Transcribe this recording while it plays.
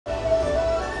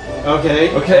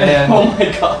Okay. Okay. And Oh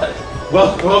my god.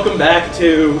 well, welcome back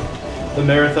to the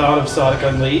marathon of Sonic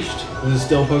Unleashed. This is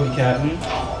still Captain.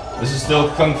 This is still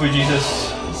Kung Fu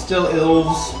Jesus. Still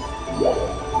Ilves.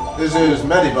 This is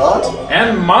Medibot.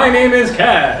 And my name is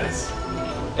Kaz.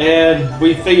 And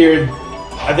we figured,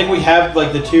 I think we have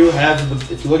like the two halves of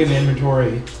the, if you look in the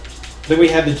inventory, I think we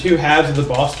have the two halves of the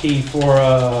boss key for,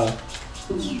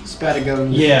 Spatagonia.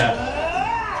 yeah.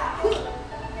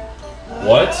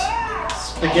 What?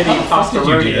 Spaghetti How the fuck did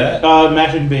you do that?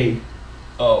 Mash and B.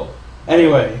 Oh.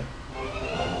 Anyway,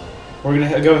 we're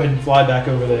gonna go ahead and fly back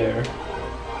over there.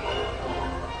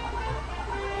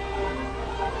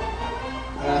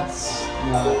 That's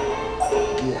not.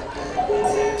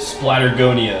 Yeah.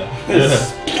 Splattergonia.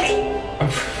 I'm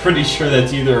pretty sure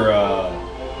that's either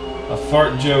a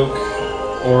fart joke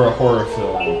or a horror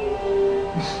film.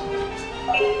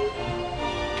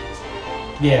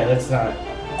 Yeah, that's not.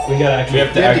 We gotta actually. We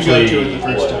have to You have to go actually to it the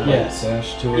first time. Yeah.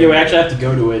 sash to it. Yeah, we actually have to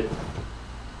go to it.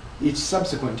 Each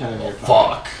subsequent time you're fine.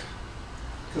 Fuck.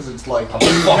 Because it's like, How the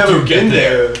you've fuck never do you get been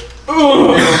there? there. You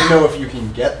don't know if you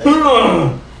can get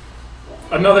there.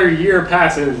 Another year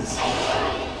passes.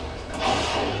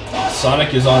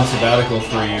 Sonic is on sabbatical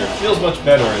for a year. Feels much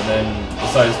better, and then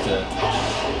decides to.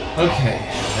 Okay,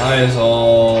 that is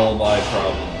all my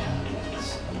problems.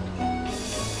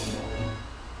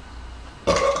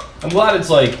 I'm glad it's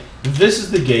like, this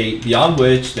is the gate beyond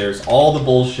which there's all the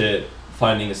bullshit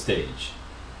finding a stage.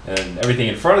 And everything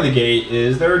in front of the gate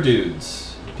is there are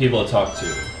dudes, people to talk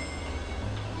to.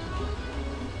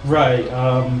 Right,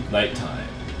 Nighttime.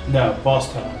 no,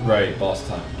 boss time. Right, boss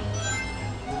time.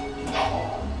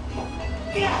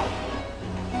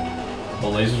 The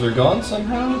lasers are gone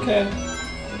somehow? Okay.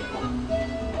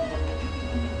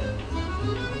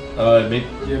 Maybe.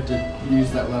 You have to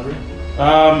use that lever.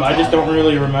 I just don't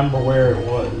really remember where it It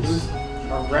was. was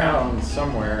around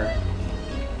somewhere.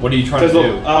 What are you trying to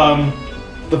do?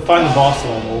 To find the boss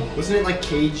level. Wasn't it like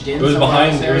caged in? It was somewhere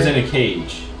behind. else It was in there? a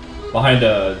cage, behind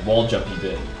a wall jumpy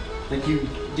bit. Like you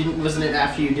didn't. Wasn't it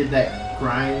after you did that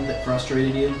grind that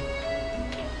frustrated you?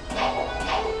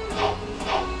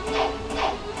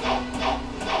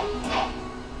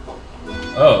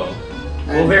 Oh.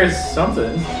 Well, there's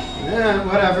something. Yeah,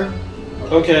 whatever.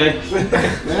 Okay.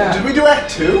 Yeah. Did we do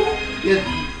Act 2?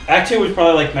 Yeah. Act 2 was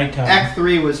probably like nighttime. Act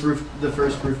 3 was the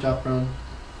first rooftop run.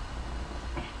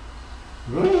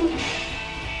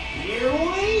 Here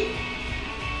we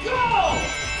go!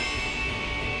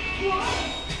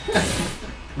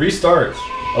 Restart.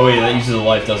 Oh wait, that uses a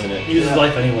life, doesn't it? He uses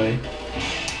life anyway.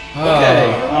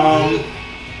 Ah. Okay.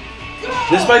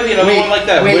 This might be another one like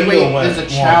that Wait, window one. there's a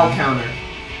chow counter.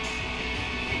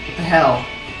 What the hell?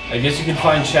 I guess you can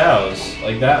find chows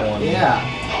like that one. Yeah.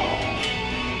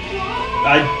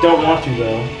 I don't want to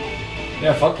though.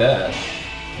 Yeah, fuck that.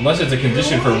 Unless it's a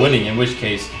condition for winning, in which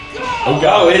case. Oh Oh,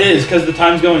 god. it is because the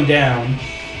time's going down.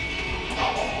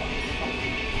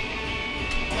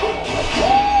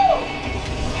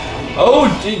 Oh,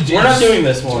 jeez. We're not doing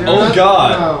this one. Oh,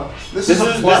 God. No. This is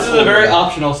a very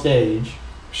optional stage.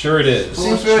 Sure it is.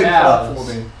 Seems very Chows.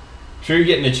 platformy. Sure you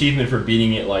get an achievement for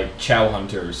beating it like Chow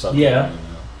Hunter or something. Yeah. I don't know.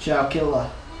 Chow killer.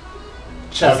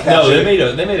 Chow No,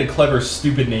 catcher. they made a clever,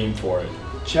 stupid name for it.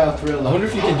 Chow I thriller. wonder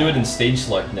if you can do it in stage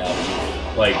select now that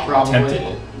you've, like, Probably. attempted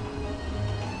it.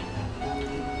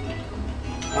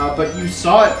 But you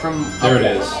saw it from. There it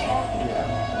is. Yeah.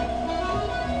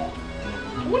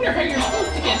 I wonder how you're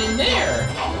supposed to get in there.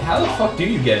 How the fuck do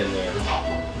you get in there?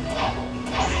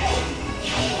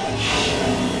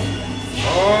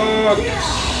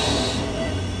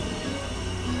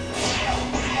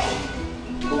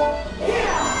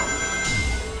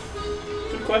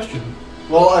 Good question.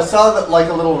 Well, I saw that like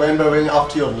a little rainbow ring off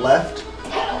to your left.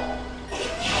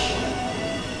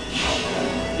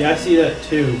 Yeah, I see that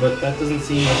too, but that doesn't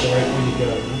seem like the right way to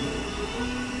go.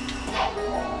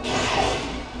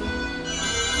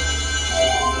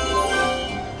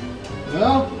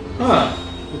 Well, Huh.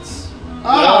 it's.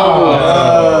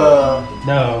 Oh!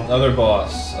 No. Another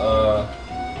boss.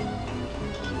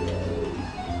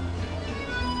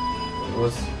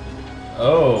 What's...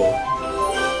 Oh.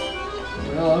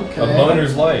 Well, okay. A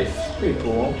boner's life. Pretty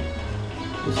cool.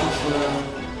 This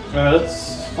is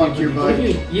Let's fuck your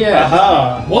bike. Yeah.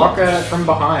 Aha! Walk at it from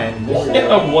behind.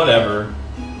 Yeah, whatever.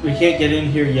 We can't get in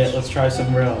here yet. Let's try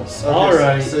somewhere else. Okay,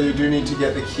 Alright. So you do need to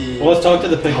get the key. Well, let's talk to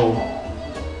the pickle.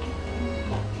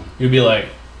 You'd be like,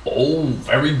 oh,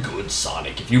 very good,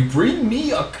 Sonic. If you bring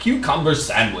me a cucumber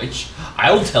sandwich,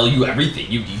 I'll tell you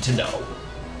everything you need to know.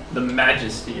 The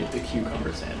majesty of the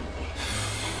cucumber sandwich.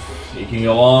 You can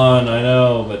go on, I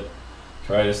know, but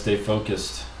try to stay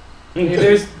focused. Hey,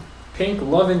 there's pink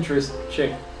love interest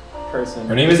chick. person.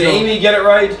 Her name is Amy, get it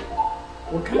right?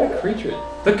 What kind of creature?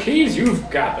 The keys you've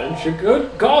gathered should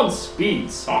good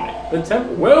Godspeed, Sonic. The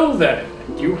temple. Well then,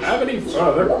 do you have any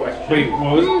further questions? Wait,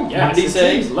 what was it? Yes, What did he it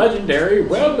say? seems legendary.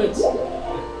 Well,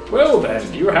 Well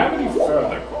then, do you have any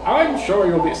further? I'm sure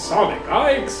you'll be Sonic.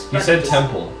 I expect. He said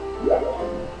temple.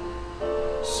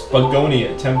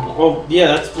 Spagonia temple. Well, yeah,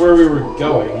 that's where we were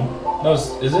going. No,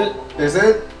 is it? Is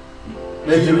it?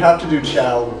 Maybe you have to do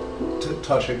Chow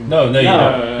touching. No, you No.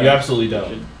 don't. You absolutely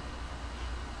don't.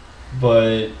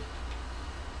 But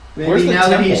Maybe Where's the now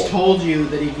that he's temple? told you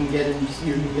that you can get into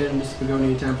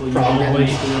Spagonia Temple, you can get Probably.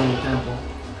 into Spagonia Temple.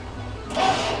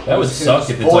 that would His suck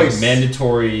if it's like voice.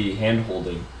 mandatory hand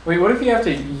holding. Wait, what if you have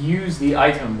to use the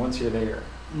item once you're there?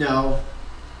 No.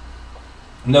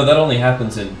 No, that only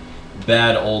happens in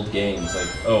bad old games. Like,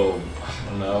 oh, I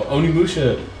don't know,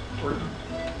 Onimusha.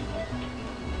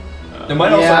 It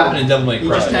might also Yeah. happen in Devil May He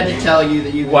just had Cry. to tell you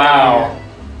that you could Wow.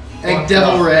 Egg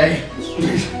Devil Ray.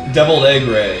 Deviled egg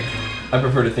ray. I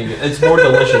prefer to think it's more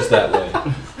delicious that way.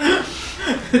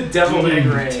 Deviled egg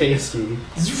ray. Tasty.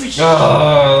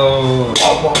 Oh.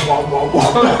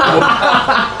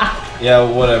 Yeah,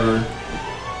 whatever.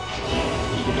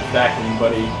 Get it back in,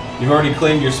 buddy. You've already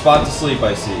claimed your spot to sleep,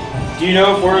 I see. Do you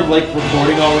know if we're like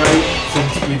recording already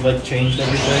since we've like changed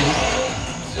everything?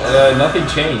 Nothing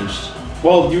changed.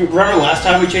 Well, you remember last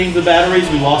time we changed the batteries,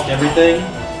 we lost everything?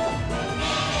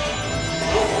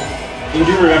 You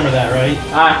do remember that, right?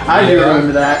 I do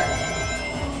remember that.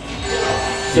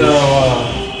 So,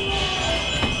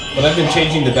 But I've been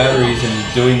changing the batteries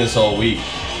and doing this all week.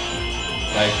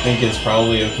 I think it's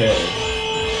probably okay.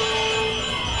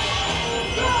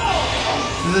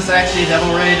 Is this actually a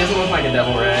Devil Ray? It doesn't look like a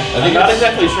Devil Ray. I I'm think not it's...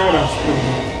 exactly sure what I'm supposed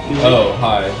to do. Oh,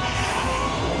 hi.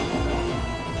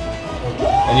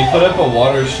 And you put up a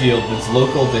water shield that's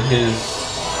local to his...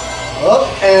 Oh,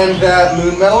 and that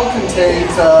moon medal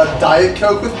contains Diet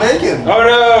Coke with bacon. Oh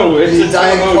no! It's the a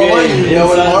Diet combo Cola, game. you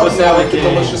know and Inside love what's now that with the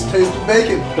game? delicious taste of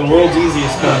bacon. The world's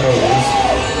easiest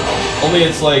combos. Only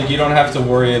it's like you don't have to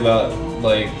worry about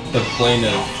like the plane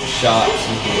of shots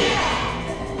you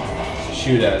can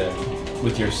shoot at him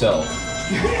with yourself.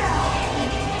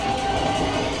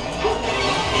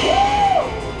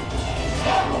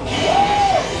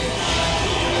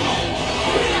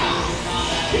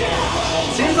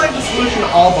 Seems like the solution to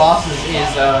all bosses is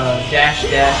dash,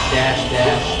 dash, dash,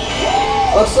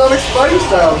 dash. That's Sonic's fighting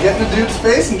style. Get in a dude's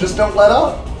face and just don't let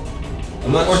up.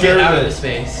 I'm not Or sure get out of that his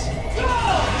face.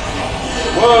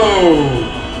 Whoa!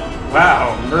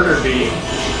 Wow, murder beam.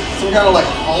 Some kind of like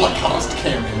Holocaust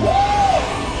cannon.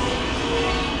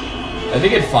 I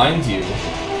think it finds you.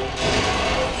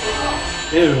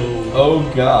 Ew.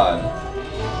 Oh god.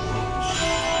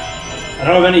 I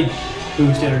don't have any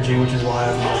boost energy, which is why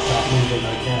I'm like not moving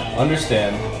like that.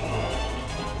 Understand.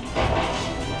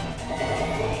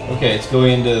 Okay, it's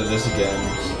going into this again.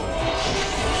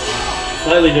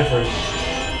 Slightly different.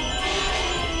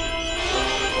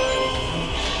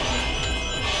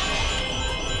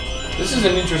 This is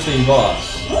an interesting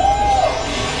boss.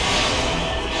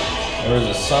 There was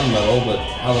a sun medal, but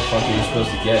how the fuck are you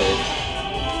supposed to get it?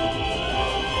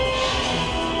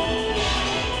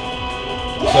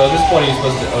 So at this point you're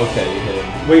supposed to... Okay, you hit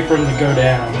him. Wait for him to go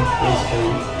down,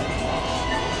 basically.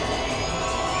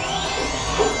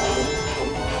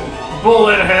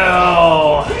 Bullet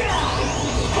hell!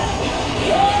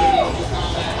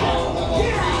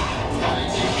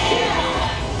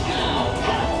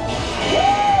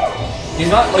 He's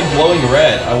not like glowing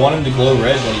red. I want him to glow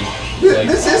red when he... Like,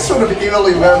 This is sort of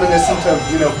eerily reminiscent of,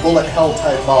 you know, bullet hell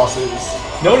type bosses.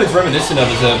 you know what it's reminiscent of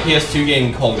is a PS2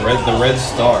 game called The Red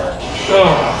Star.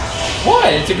 Ugh.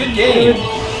 What? It's a good game.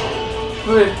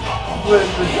 But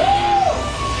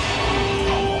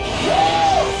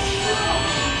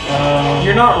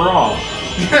you're not wrong.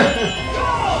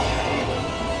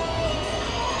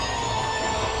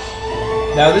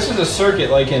 Now this is a circuit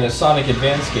like in a Sonic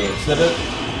Advance game. So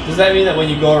does that mean that when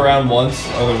you go around once,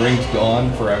 are the rings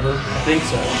gone forever? I think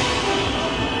so.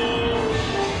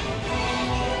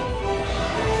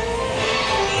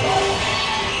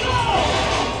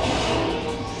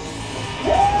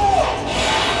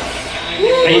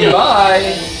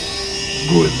 Goodbye.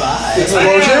 Goodbye.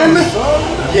 Explosion?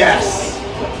 Yes.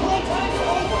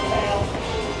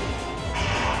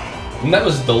 And that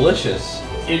was delicious.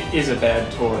 It is a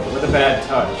bad toy with a bad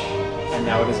touch, and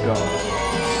now it is gone.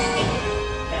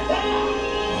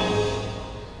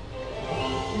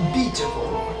 Beautiful.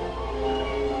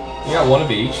 You got one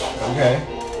of each. Okay.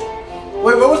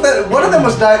 Wait, what was that? One of them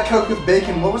was Diet Coke with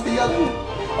bacon. What was the other?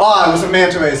 Ah, it was a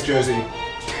manta rays jersey.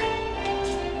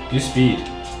 Do speed.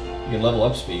 You can level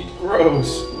up speed.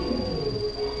 Gross.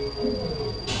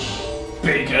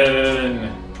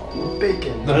 Bacon.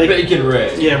 Bacon. The I think- bacon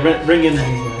ray. Yeah, bring in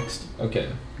these next. Okay.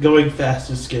 Going fast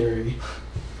is scary.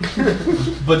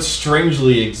 But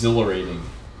strangely exhilarating.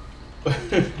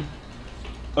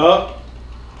 Oh,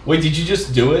 Wait, did you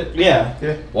just do it? yeah.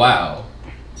 Wow.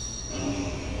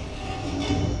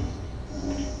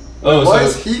 Oh, Why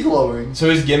is so, he glowing? so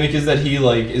his gimmick is that he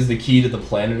like is the key to the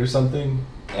planet or something,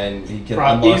 and he can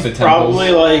unlock He's the temples. probably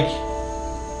like.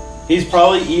 He's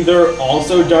probably either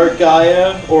also Dark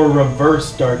Gaia or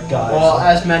reverse Dark Gaia. Well,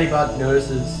 as Maddybot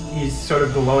notices, he's sort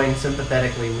of glowing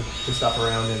sympathetically with the stuff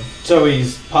around him. So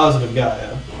he's positive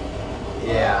Gaia.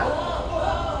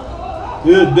 Yeah.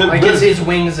 Good, good, Like good. his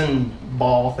wings and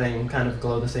ball thing kind of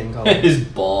glow the same color. his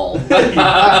ball. Goku.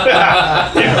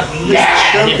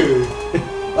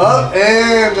 Up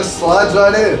and just slides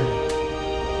right in.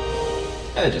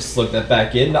 I just slipped that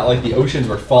back in. Not like the oceans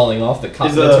were falling off the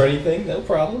continents or anything. No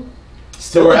problem.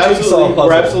 So we're a jigsaw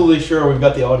puzzle. absolutely sure we've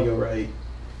got the audio right.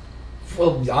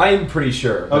 Well, I'm pretty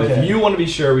sure. But Okay. if you want to be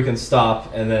sure, we can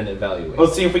stop and then evaluate.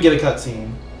 Let's see if we get a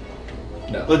cutscene.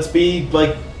 No. Let's be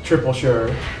like triple sure.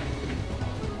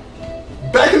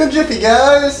 Back in the jiffy,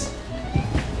 guys.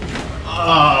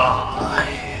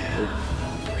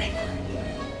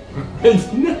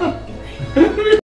 No.